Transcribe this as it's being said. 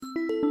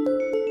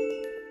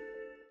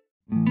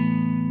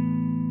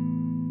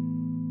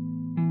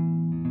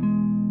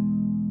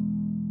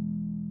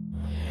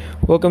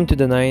Welcome to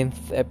the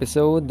ninth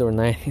episode or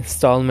ninth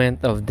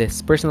installment of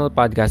this personal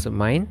podcast of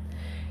mine.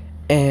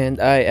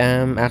 And I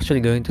am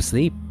actually going to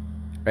sleep.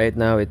 Right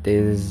now it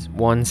is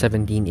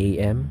 1:17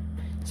 a.m.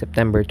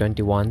 September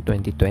 21,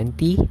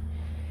 2020.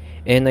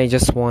 And I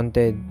just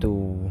wanted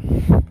to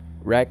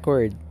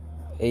record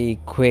a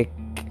quick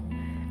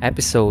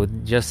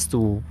episode just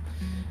to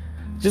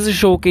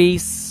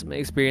showcase my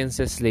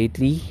experiences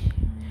lately.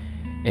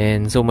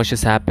 And so much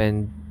has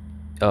happened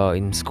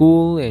in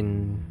school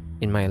and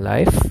in my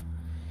life.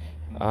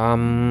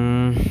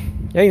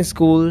 In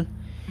school,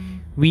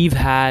 we've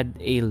had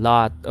a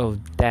lot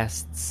of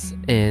tests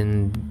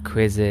and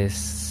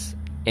quizzes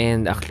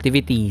and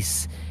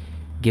activities,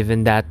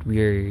 given that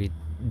we're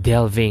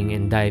delving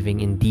and diving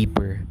in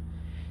deeper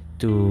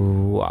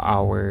to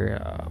our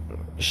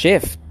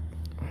shift.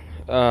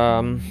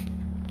 Um,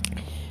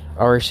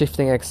 our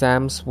shifting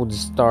exams would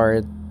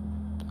start,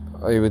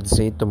 I would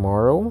say,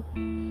 tomorrow.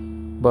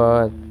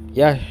 But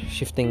yeah,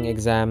 shifting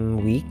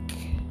exam week.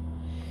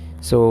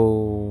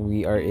 So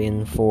we are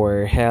in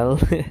for hell.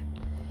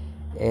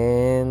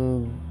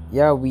 And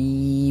yeah,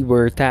 we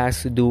were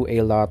tasked to do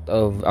a lot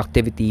of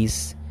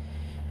activities,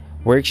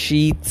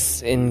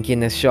 worksheets in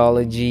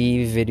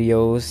kinesiology,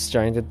 videos,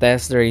 trying to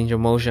test the range of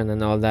motion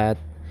and all that.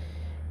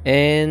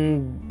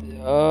 And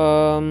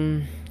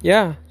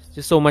yeah,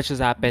 just so much has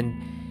happened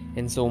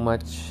and so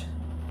much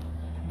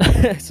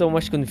so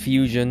much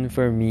confusion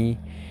for me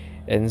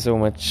and so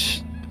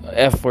much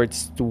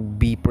efforts to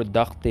be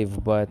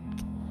productive, but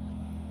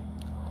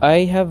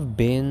I have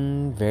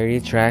been very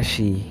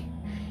trashy.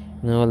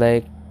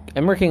 Like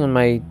I'm working on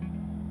my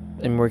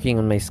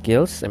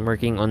skills. I'm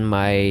working on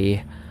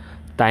my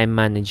time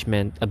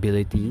management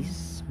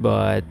abilities,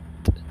 but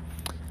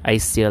I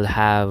still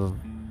have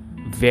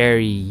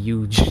very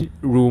huge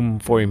room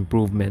for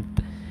improvement.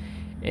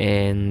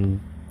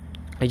 And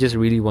I just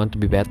really want to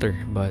be better,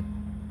 but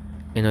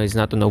it's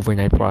not an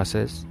overnight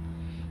process.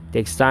 It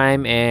takes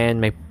time,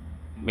 and my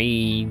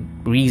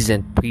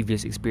recent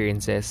previous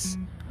experiences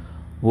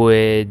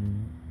would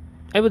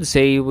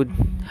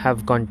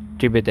have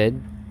contributed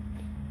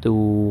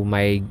to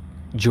my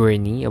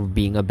journey of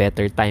being a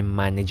better time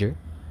manager,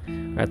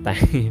 or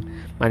time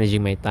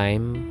managing my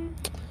time.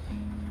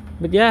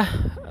 But yeah,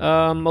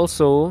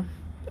 also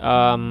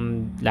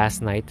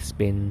last night has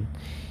been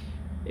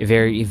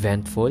very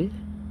eventful.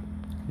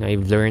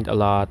 I've learned a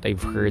lot,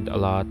 I've heard a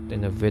lot,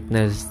 and I've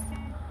witnessed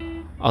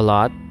a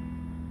lot,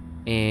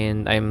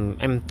 and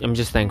I'm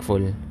just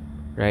thankful,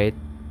 right?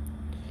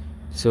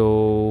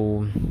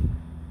 So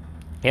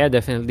yeah,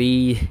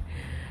 definitely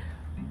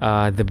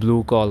the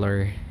blue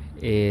collar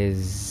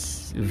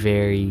is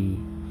very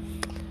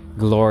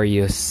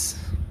glorious.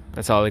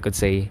 That's all I could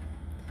say.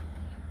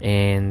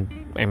 And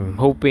I'm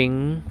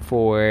hoping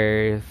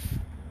for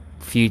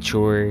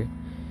future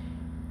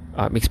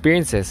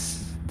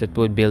experiences that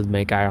would build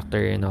my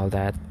character and all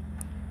that.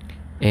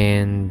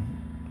 And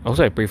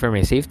also I pray for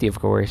my safety, of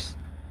course.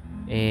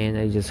 And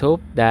I just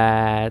hope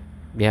that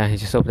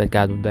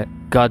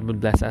God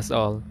would bless us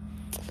all.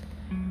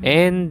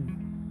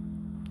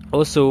 And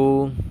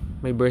also,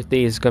 my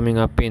birthday is coming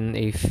up in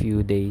a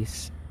few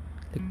days,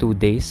 like 2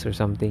 days or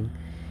something.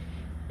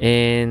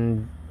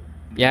 And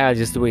yeah, I'll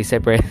just do a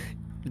separate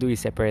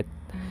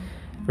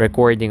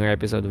recording or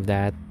episode of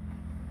that.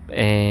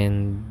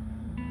 And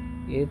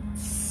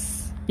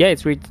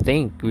it's weird to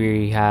think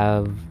we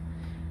have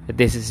that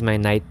this is my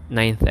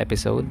ninth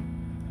episode.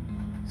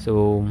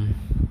 So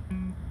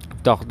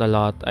I've talked a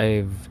lot.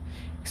 I've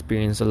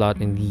experienced a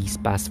lot in these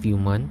past few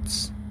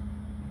months,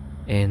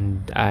 and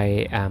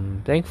I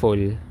am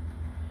thankful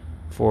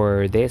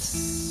for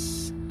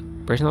this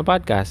personal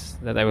podcast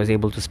that I was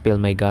able to spill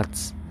my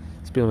guts,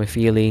 spill my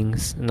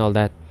feelings and all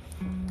that.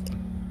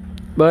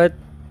 But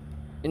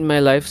in my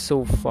life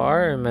so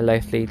far, in my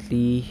life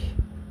lately,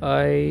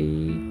 I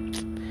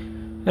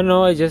don't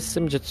know, I'm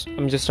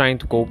just trying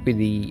to cope with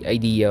the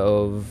idea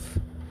of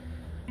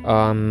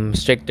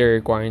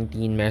stricter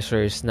quarantine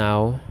measures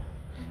now.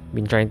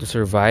 Been trying to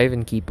survive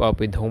and keep up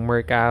with home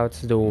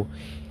workouts, though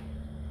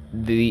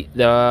the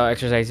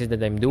exercises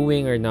that I'm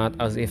doing are not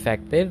as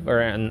effective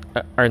or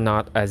are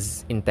not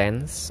as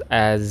intense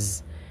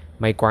as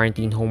my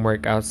quarantine home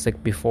workouts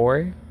like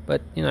before.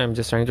 But I'm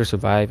just trying to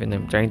survive, and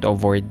I'm trying to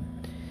avoid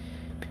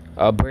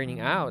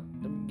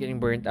getting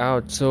burnt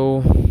out.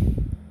 So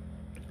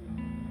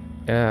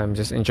yeah, I'm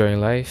just enjoying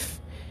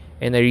life.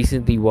 And I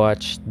recently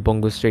watched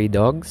Bongo Stray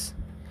Dogs,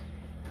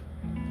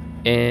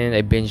 and I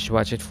binge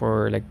watched it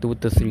for like 2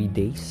 to 3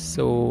 days.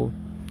 So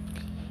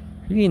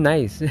really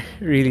nice.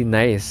 Really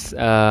nice.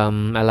 I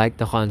like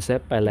the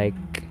concept. I like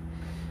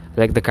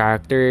the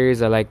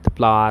characters. I like the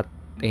plot,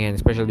 and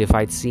especially the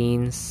fight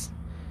scenes.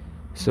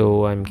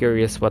 So I'm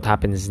curious what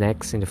happens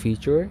next in the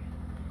future,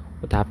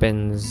 what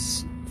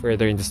happens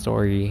further in the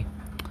story.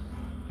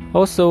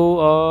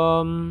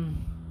 Also,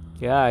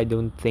 yeah, I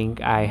don't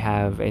think I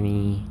have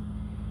any.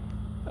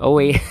 Oh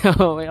wait,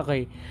 oh wait,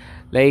 okay.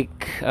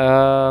 Like,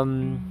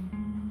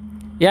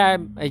 yeah,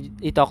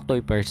 I talked to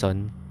a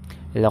person.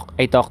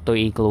 I talked to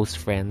a close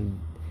friend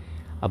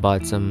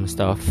about some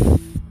stuff,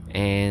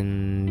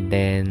 and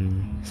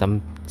then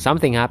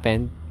something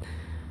happened,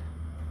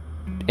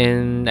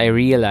 and I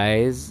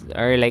realized,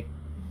 or like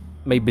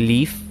my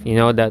belief,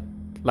 that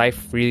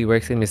life really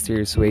works in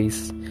mysterious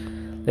ways.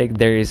 Like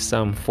there is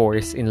some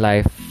force in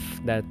life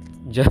that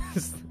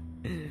just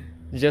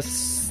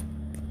just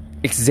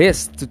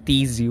exists to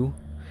tease you.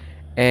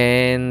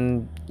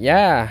 And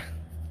yeah,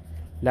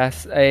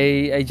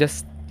 I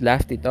just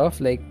laughed it off,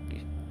 like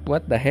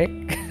what the heck.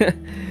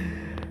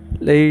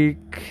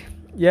 Like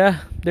yeah,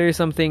 there are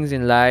some things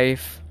in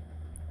life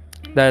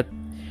that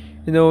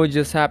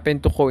just happen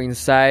to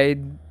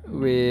coincide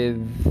with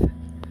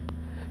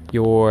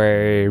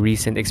your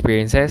recent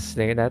experiences,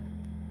 like that.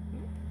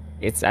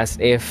 It's as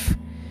if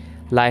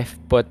life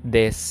put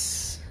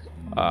this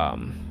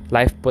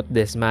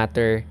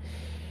matter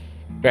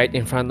right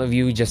in front of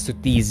you just to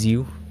tease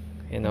you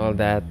and all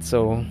that.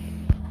 So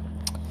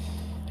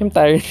I'm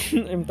tired.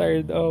 I'm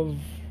tired of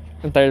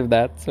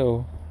that.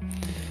 So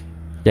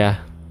yeah,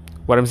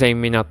 what I'm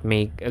saying may not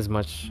make as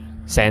much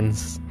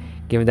sense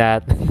given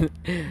that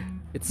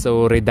it's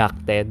so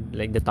reducted,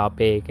 like the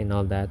topic and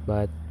all that.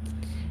 But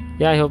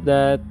yeah, I hope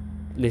that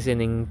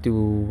listening to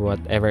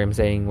whatever I'm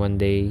saying one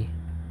day,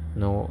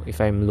 if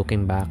I'm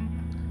looking back,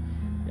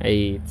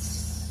 I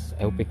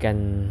hope it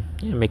can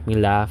make me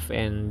laugh,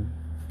 and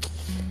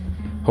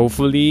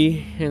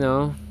hopefully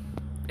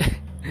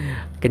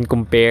can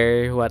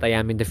compare what I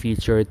am in the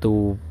future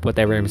to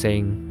whatever I'm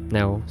saying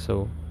now.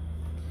 So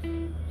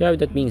yeah, with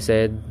that being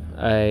said,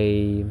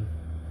 I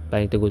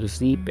planning to go to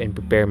sleep and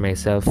prepare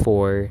myself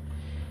for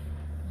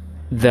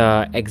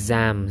the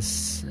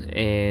exams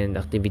and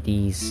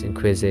activities and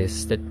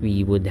quizzes that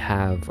we would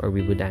have, or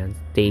we would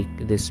take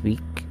this week.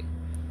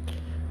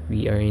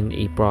 We are in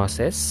a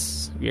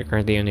process. We are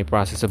currently in a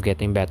process of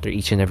getting better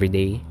each and every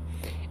day.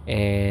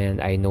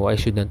 And I know I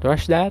shouldn't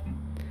rush that.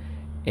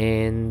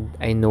 And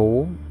I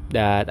know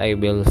that I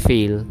will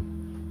fail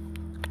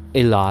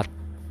a lot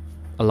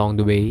along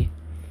the way.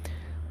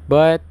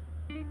 But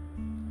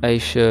I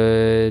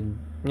should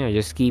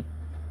just keep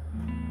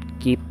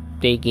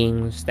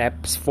taking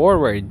steps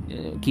forward,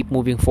 keep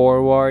moving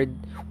forward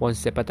one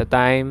step at a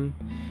time.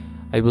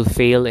 I will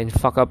fail and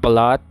fuck up a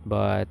lot,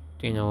 but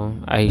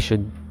I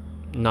should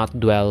not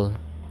dwell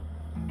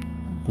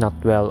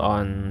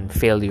on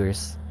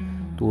failures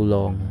too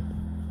long.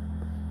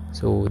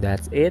 So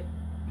that's it.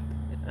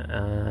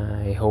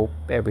 I hope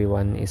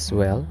everyone is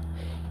well.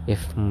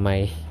 If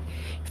may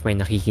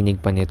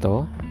nakikinig pa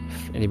nito,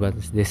 if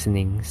anybody's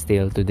listening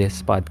still to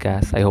this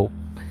podcast, I hope.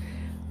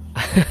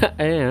 I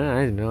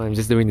don't know. I'm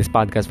just doing this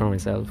podcast for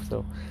myself.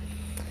 So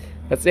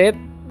that's it.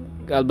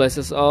 God bless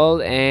us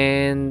all,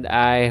 and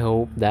I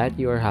hope that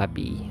you are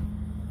happy.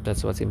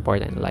 That's what's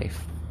important in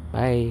life.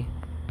 Bye.